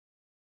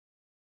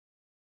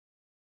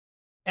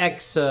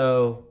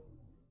EXO,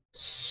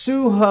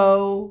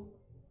 Suho,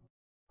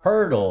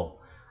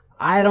 hurdle.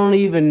 I don't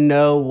even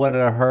know what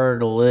a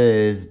hurdle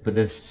is, but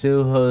if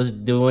Suho's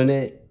doing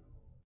it,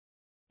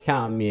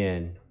 count me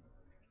in.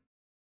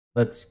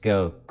 Let's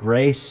go.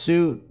 Gray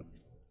suit.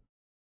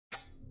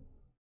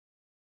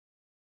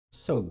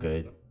 So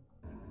good.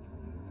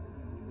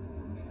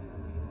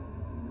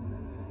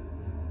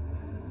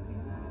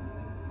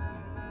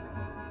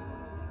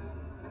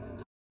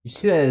 You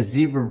see that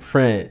zebra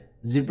print.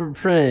 Zebra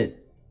print.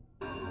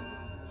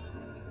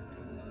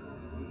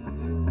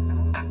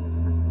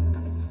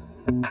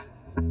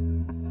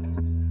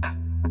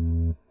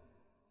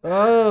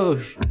 Oh,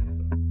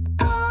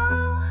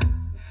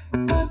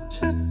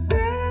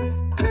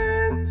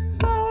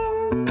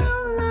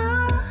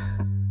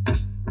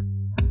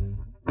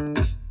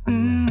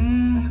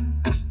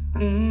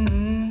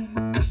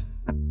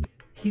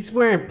 he's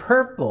wearing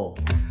purple.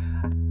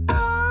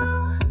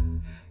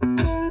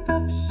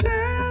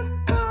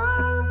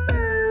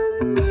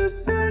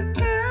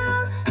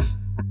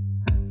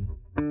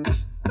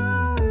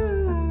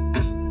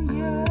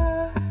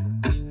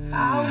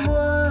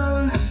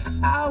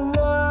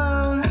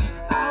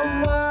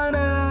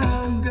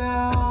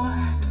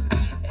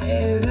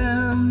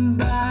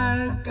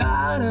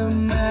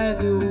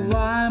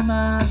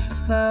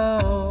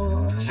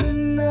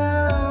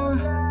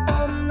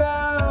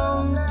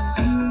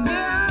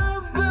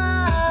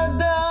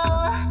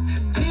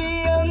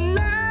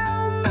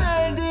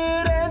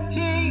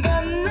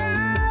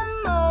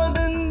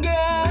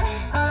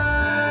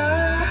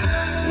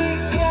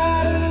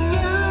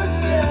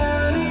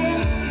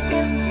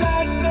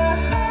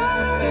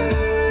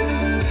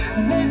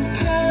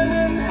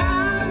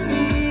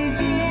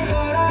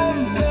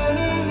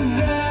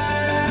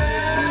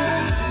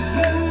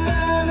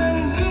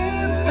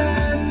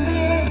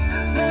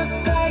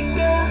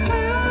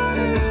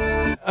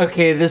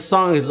 Okay, this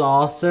song is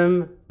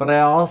awesome, but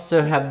I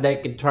also have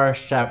that guitar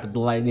strap with the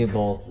lightning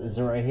bolts. Is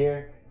it right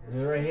here? Is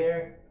it right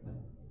here?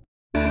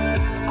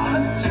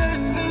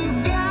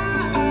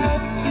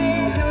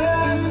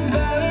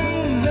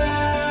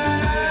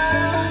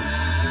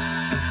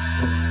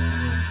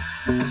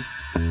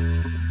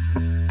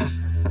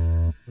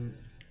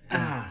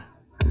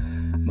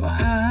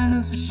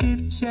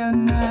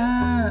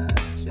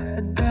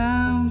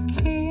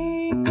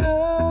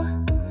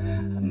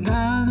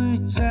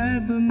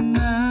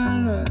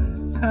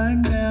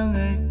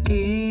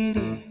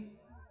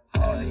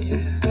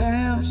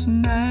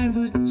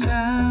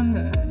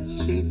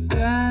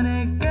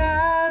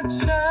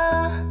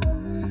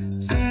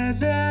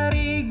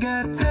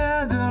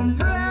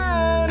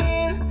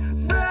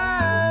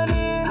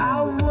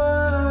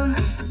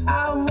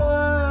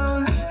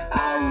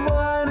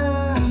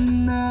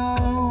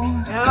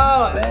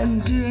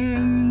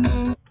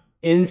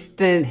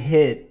 Instant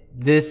hit.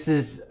 This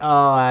is,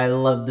 oh, I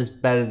love this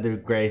better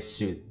than Gray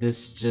Suit.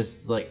 This is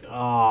just like,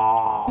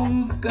 oh.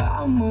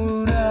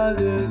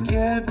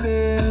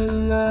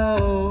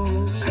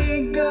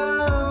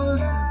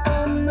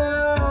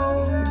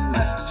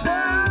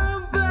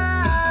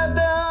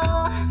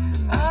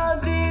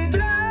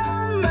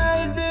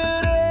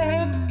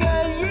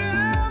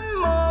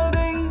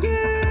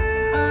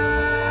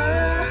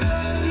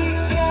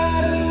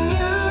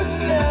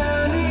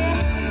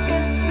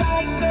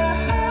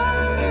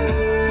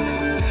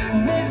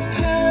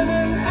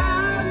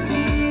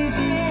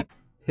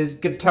 His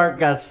guitar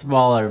got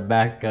smaller,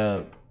 back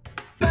up.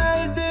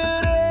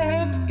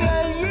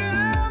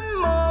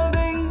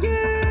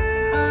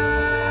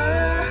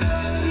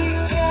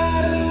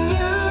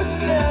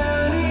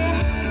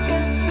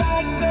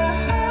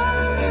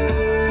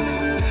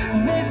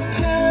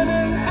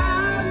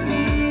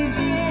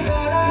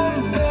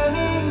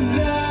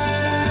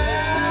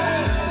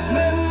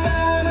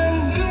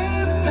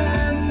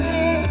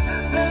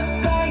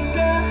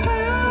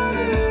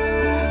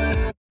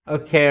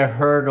 Okay, a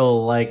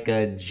hurdle, like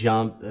a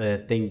jump,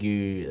 thing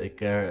you,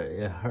 like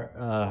a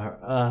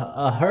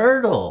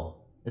hurdle.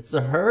 It's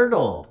a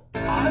hurdle.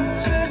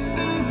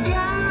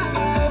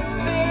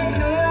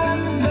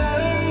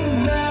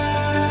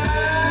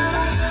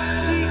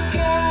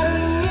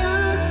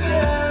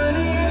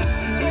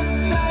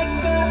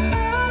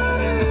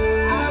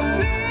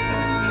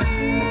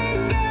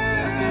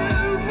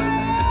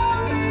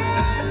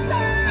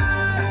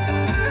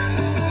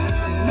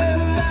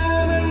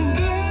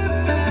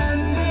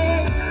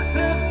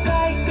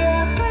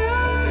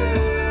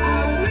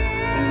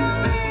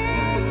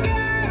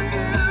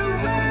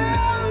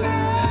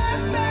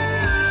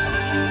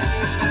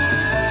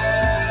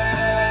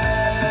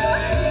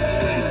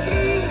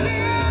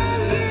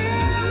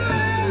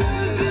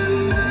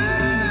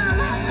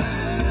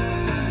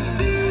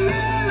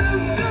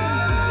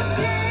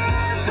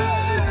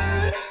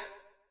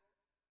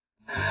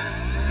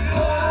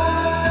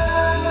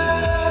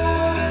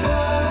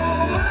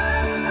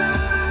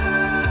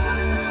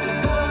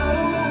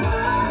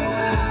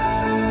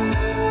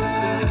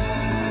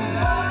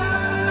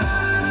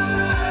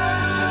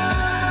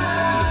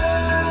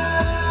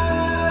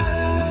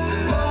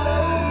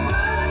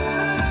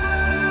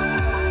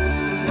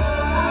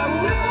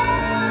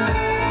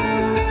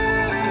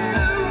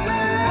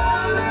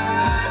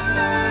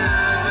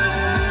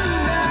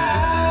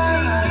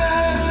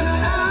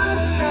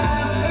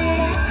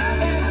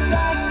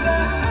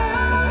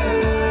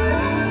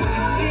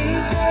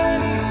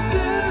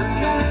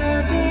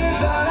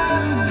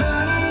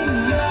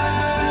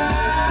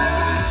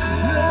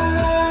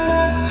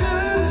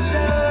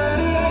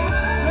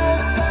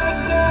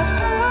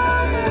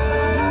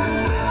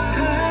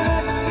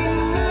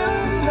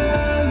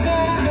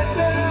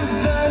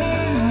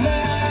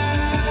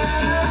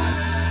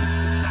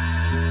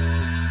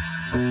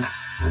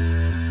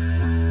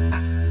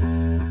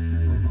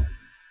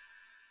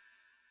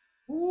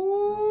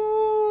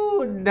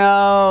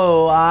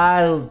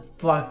 I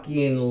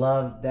fucking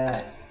love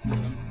that.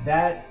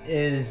 That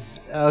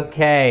is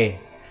okay.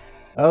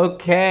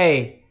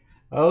 Okay.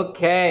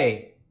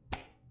 Okay.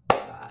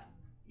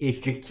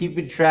 If you're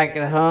keeping track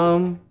at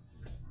home,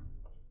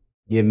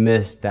 you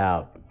missed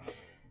out.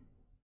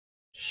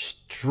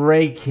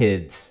 Stray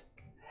Kids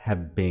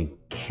have been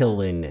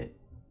killing it.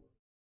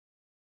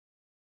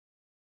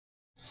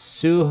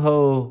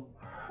 Suho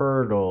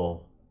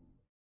Hurdle.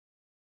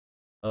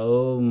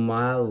 Oh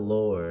my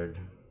lord.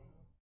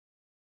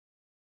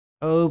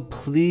 Oh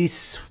please,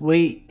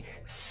 sweet,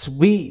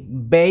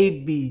 sweet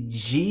baby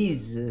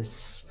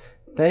Jesus.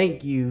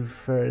 Thank you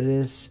for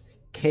this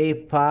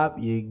K-pop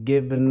you're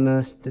giving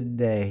us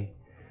today.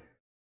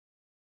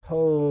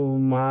 Oh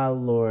my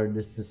lord,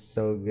 this is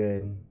so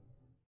good.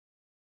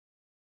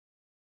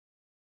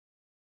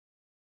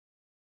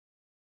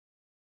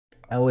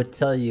 I would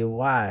tell you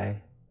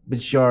why,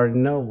 but you already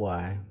know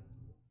why.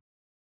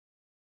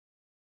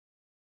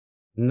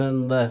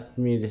 Nothing left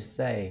for me to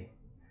say.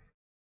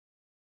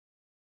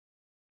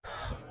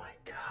 Oh my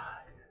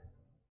god.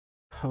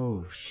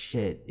 Oh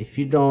shit. If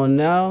you don't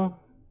know,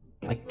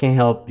 I can't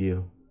help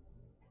you.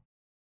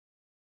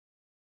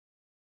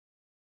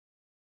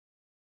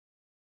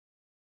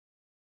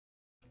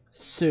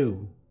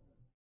 Suho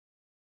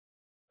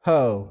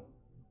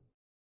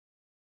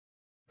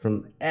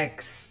from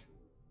X.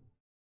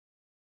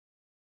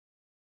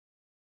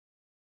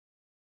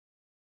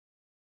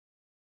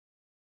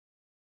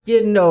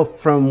 You know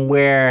from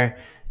where?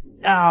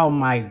 Oh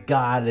my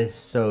god, it's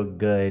so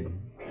good.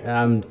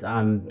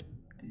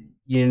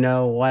 You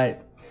know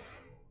what?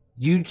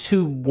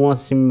 YouTube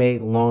wants to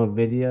make long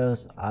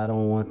videos. I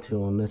don't want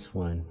to on this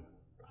one.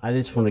 I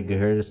just want to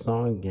hear the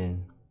song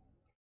again.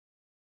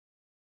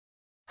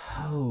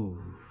 Oh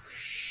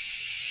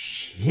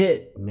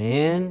shit,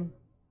 man.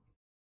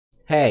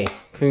 Hey,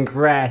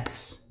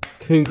 congrats.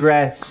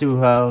 Congrats,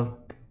 Suho.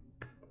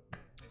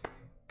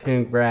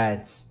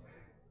 Congrats.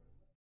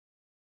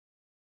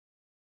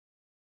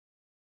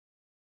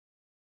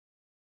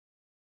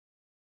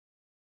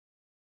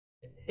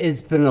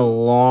 It's been a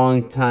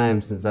long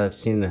time since I've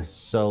seen a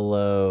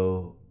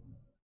solo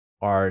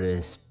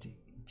artist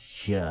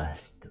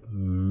just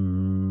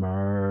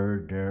murder.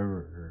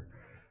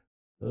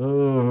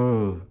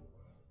 Oh,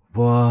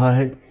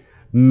 what?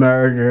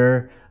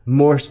 Murder.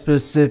 More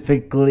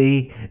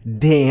specifically,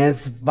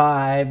 dance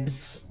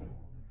vibes.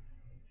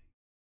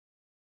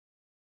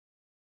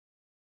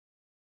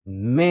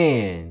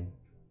 Man.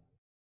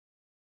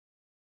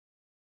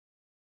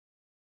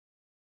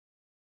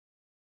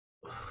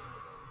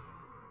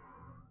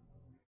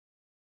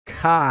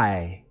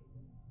 Kai.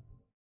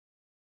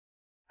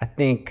 I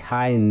think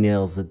Kai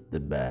nails it the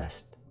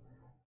best.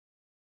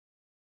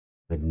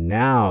 But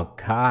now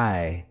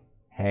Kai,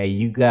 hey,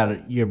 you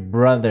got your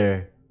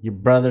brother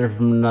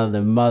from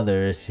another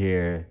mother is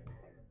here.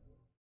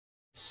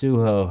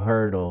 Suho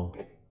Hurdle.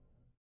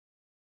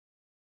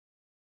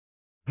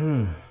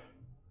 Mm.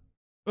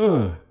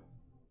 Mm.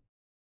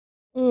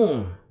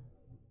 Mm.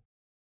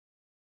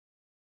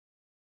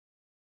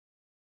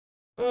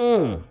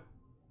 Mm.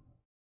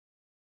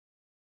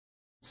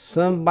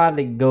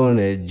 Somebody going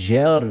to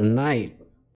jail tonight.